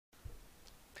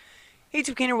Hey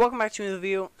YouTube Kain, welcome back to another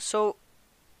video. So,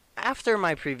 after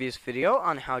my previous video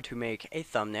on how to make a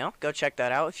thumbnail, go check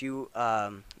that out if you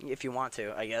want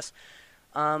to, I guess.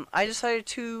 I decided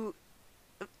to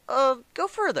go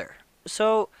further.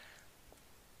 So,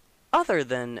 other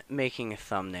than making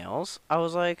thumbnails, I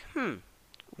was like,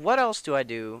 what else do I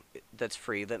do that's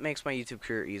free that makes my YouTube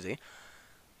career easy?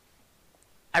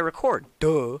 I record,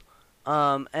 duh.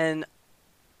 And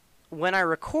when I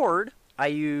record, I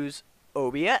use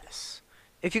OBS.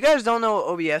 If you guys don't know what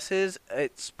OBS is,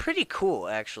 it's pretty cool,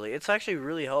 actually. It's actually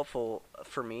really helpful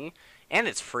for me, and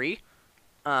it's free.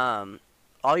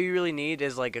 All you really need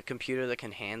is like a computer that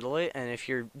can handle it, and if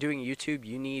you're doing YouTube,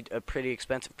 you need a pretty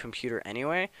expensive computer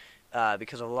anyway,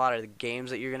 because a lot of the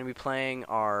games that you're going to be playing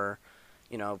are,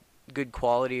 you know, good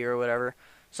quality or whatever.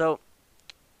 So,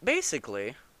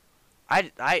 basically,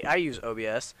 I use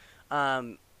OBS.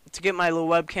 To get my little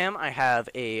webcam, I have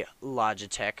a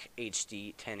Logitech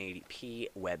HD 1080p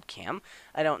webcam.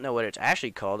 I don't know what it's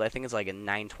actually called. I think it's like a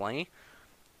 920.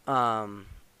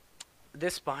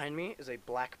 This behind me is a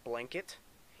black blanket.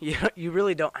 You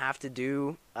really don't have to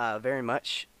do very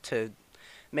much to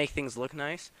make things look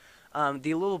nice.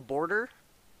 The little border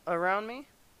around me,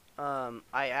 I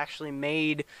actually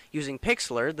made using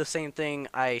Pixlr, the same thing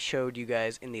I showed you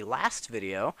guys in the last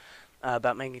video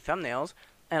about making thumbnails.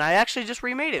 And I actually just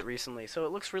remade it recently, so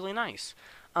it looks really nice.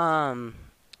 So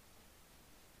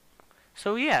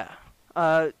yeah,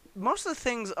 most of the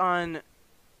things on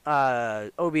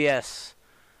OBS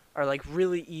are like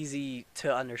really easy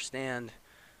to understand.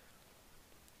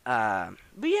 But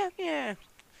yeah.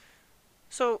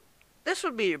 So this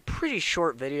would be a pretty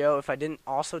short video if I didn't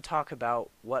also talk about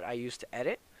what I use to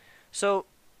edit. So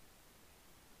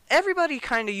everybody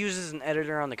kind of uses an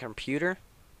editor on the computer.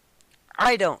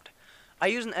 I don't. I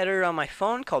use an editor on my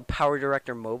phone called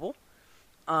PowerDirector Mobile.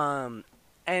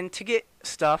 And to get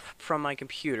stuff from my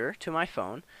computer to my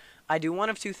phone, I do one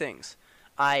of two things.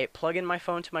 I plug in my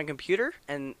phone to my computer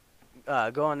and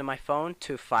go onto my phone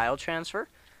to file transfer.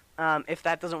 If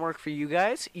that doesn't work for you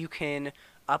guys, you can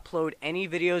upload any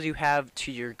videos you have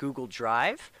to your Google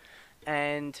Drive.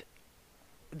 And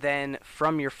then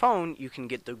from your phone, you can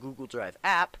get the Google Drive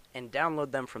app and download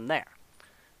them from there.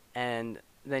 And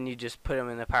then you just put them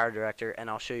in the PowerDirector, and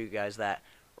I'll show you guys that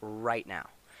right now.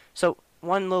 So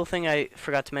one little thing I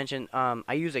forgot to mention,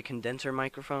 I use a condenser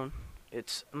microphone.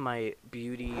 It's my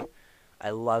beauty. I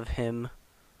love him.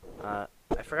 I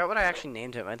forgot what I actually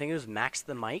named him. I think it was Max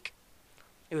the Mic.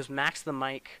 It was Max the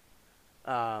Mic.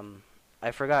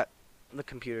 I forgot the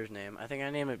computer's name. I think I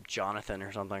named it Jonathan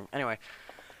or something. Anyway,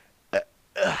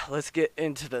 let's get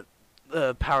into the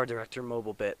PowerDirector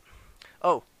mobile bit.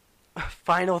 Oh,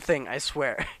 final thing, I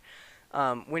swear.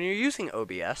 When you're using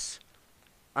OBS,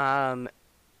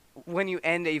 when you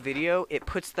end a video, it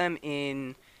puts them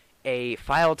in a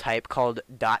file type called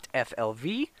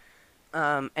 .flv,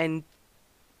 and,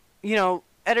 you know,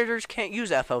 editors can't use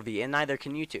FLV, and neither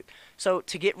can YouTube. So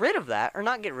to get rid of that, or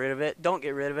not get rid of it, don't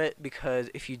get rid of it, because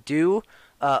if you do,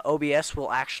 OBS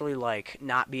will actually, like,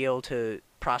 not be able to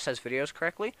process videos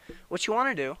correctly. What you want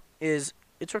to do is,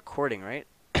 it's recording, right?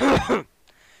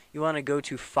 You want to go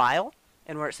to File,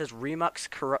 and where it says Remux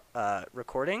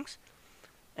Recordings,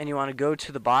 and you want to go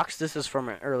to the box. This is from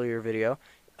an earlier video.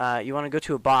 You want to go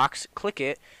to a box, click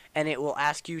it, and it will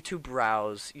ask you to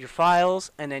browse your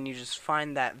files, and then you just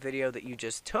find that video that you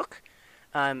just took.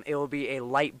 It will be a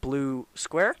light blue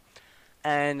square,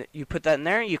 and you put that in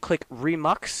there, you click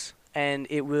Remux, and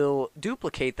it will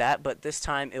duplicate that, but this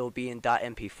time it will be in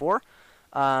 .mp4.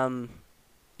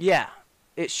 Yeah.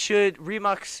 It should,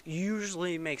 Remux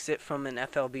usually makes it from an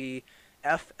FLV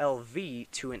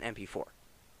to an MP4.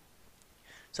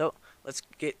 So, let's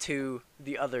get to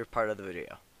the other part of the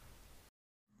video.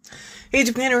 Hey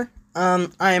YouTube Kainer,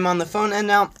 I am on the phone and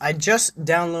now I just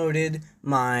downloaded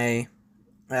my,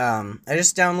 the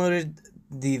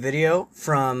video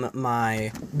from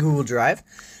my Google Drive.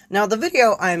 Now the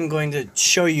video I'm going to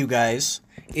show you guys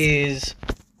is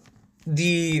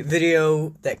the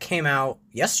video that came out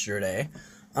yesterday,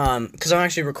 because I'm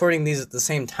actually recording these at the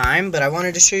same time, but I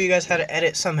wanted to show you guys how to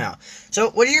edit somehow.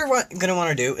 So what you're going to want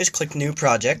to do is click New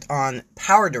Project on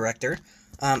PowerDirector.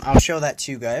 I'll show that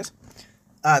to you guys.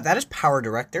 That is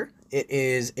PowerDirector. It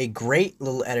is a great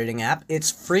little editing app.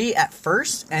 It's free at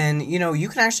first, and you know, you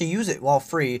can actually use it while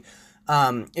free.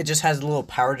 It just has a little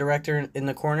PowerDirector in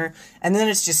the corner, and then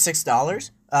it's just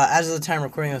 $6. As of the time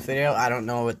recording this video, I don't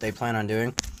know what they plan on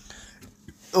doing.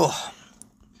 Ugh.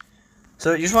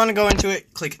 So you just want to go into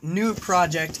it, click New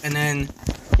Project, and then,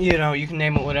 you know, you can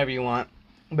name it whatever you want.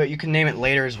 But you can name it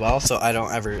later as well, so I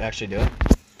don't ever actually do it.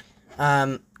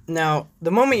 Now,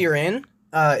 the moment you're in,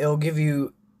 it'll give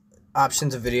you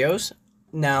options of videos.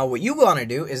 Now, what you want to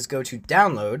do is go to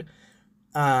download,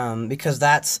 because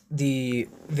that's the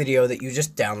video that you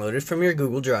just downloaded from your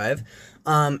Google Drive.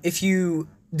 If you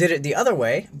did it the other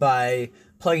way, by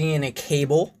plugging in a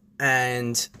cable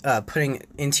and putting it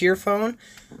into your phone,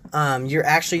 you're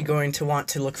actually going to want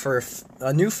to look for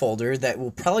a new folder that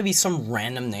will probably be some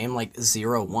random name like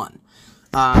 01.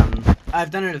 I've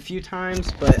done it a few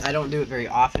times, but I don't do it very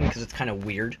often because it's kind of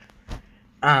weird.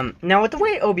 Now, with the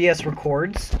way OBS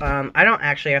records, I don't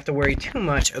actually have to worry too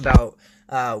much about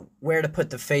where to put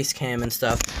the face cam and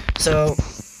stuff. So,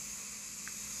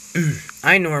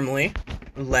 I normally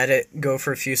let it go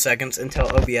for a few seconds until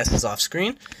OBS is off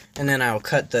screen, and then I'll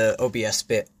cut the OBS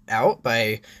bit out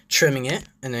by trimming it,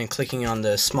 and then clicking on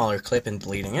the smaller clip and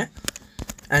deleting it.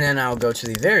 And then I'll go to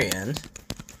the very end,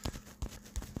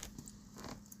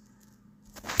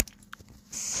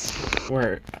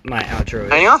 where my outro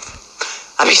is.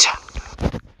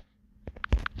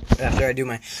 After I do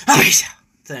my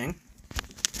thing.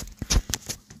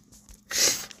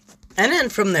 And then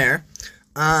from there,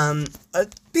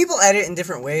 people edit in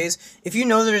different ways. If you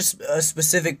know there's a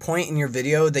specific point in your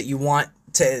video that you want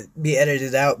to be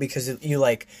edited out because you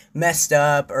like messed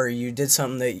up or you did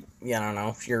something that, I don't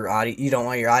know, you don't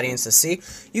want your audience to see,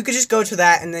 you could just go to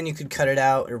that and then you could cut it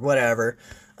out or whatever.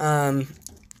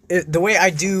 The way I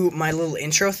do my little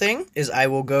intro thing is I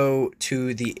will go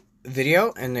to the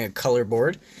video and the color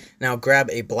board, and I'll grab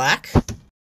a black.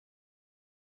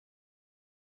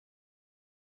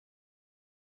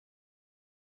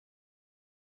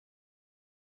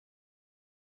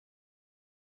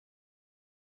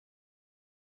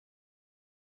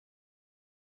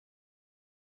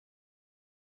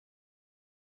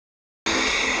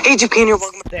 YouTube Kain,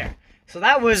 welcome there. So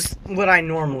that was what I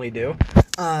normally do.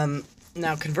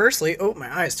 Now conversely, oh,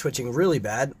 my eye is twitching really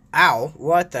bad. Ow,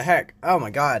 what the heck? Oh my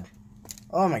god.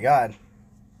 Oh my god.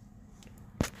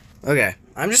 Okay,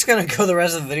 I'm just gonna go the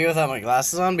rest of the video without my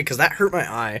glasses on because that hurt my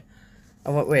eye.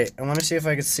 Wait, I want to see if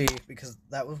I could see because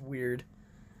that was weird.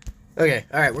 Okay,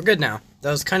 alright, we're good now.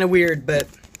 That was kind of weird, but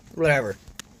whatever.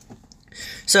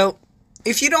 So,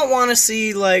 if you don't want to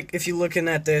see, like, if you're looking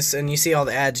at this and you see all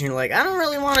the ads and you're like, I don't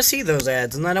really want to see those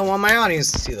ads and I don't want my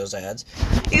audience to see those ads,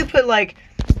 you put, like,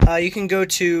 you can go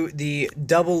to the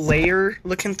double layer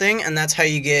looking thing, and that's how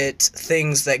you get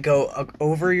things that go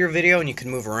over your video and you can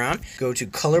move around. Go to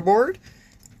color board,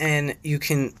 and you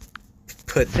can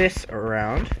put this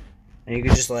around, and you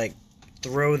can just, like,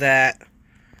 throw that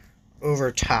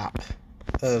over top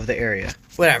of the area.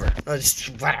 Whatever.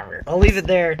 Whatever. I'll leave it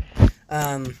there.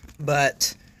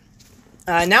 But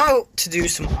now to do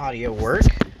some audio work.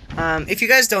 If you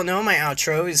guys don't know, my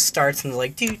outro starts in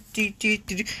like do,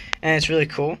 and it's really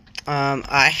cool.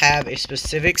 I have a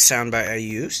specific soundbite I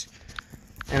use,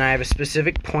 and I have a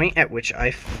specific point at which I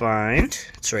find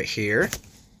it's right here.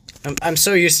 I'm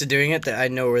so used to doing it that I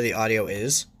know where the audio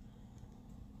is,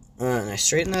 and I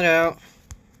straighten that out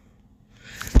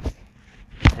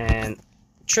and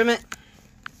trim it,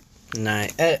 and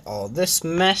I edit all this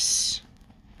mess.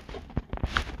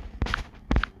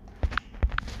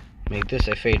 Make this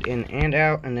a fade in and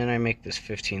out, and then I make this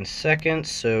 15 seconds,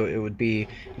 so it would be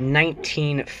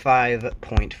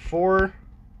 19.5.4.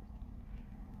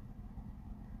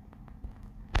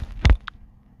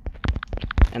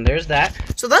 And there's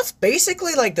that. So that's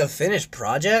basically like the finished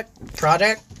product.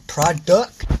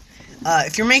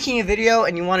 If you're making a video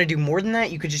and you want to do more than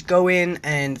that, you could just go in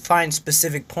and find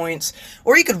specific points,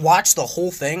 or you could watch the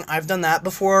whole thing. I've done that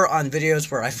before on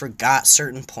videos where I forgot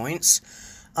certain points.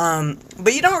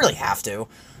 But you don't really have to.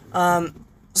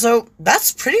 So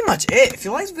that's pretty much it. If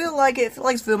you like this video, like it. If you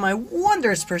like this video, my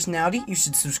wondrous personality, you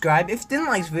should subscribe. If you didn't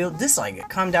like this video, dislike it.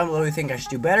 Comment down below what you think I should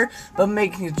do better, but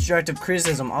making constructive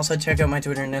criticism. Also, check out my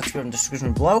Twitter and Instagram in the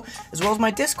description below, as well as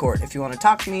my Discord if you want to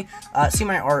talk to me, see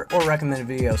my art, or recommended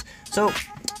videos. So,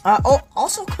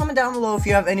 also comment down below if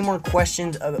you have any more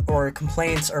questions or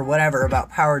complaints or whatever about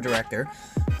Power Director,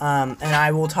 and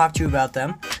I will talk to you about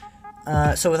them.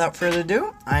 So without further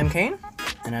ado, I'm Kain,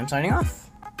 and I'm signing off.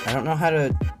 I don't know how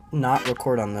to not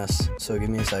record on this, so give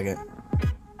me a second.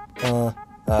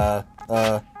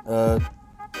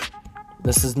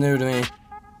 This is new to me.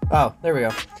 Oh, there we go.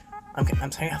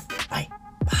 I'm signing off.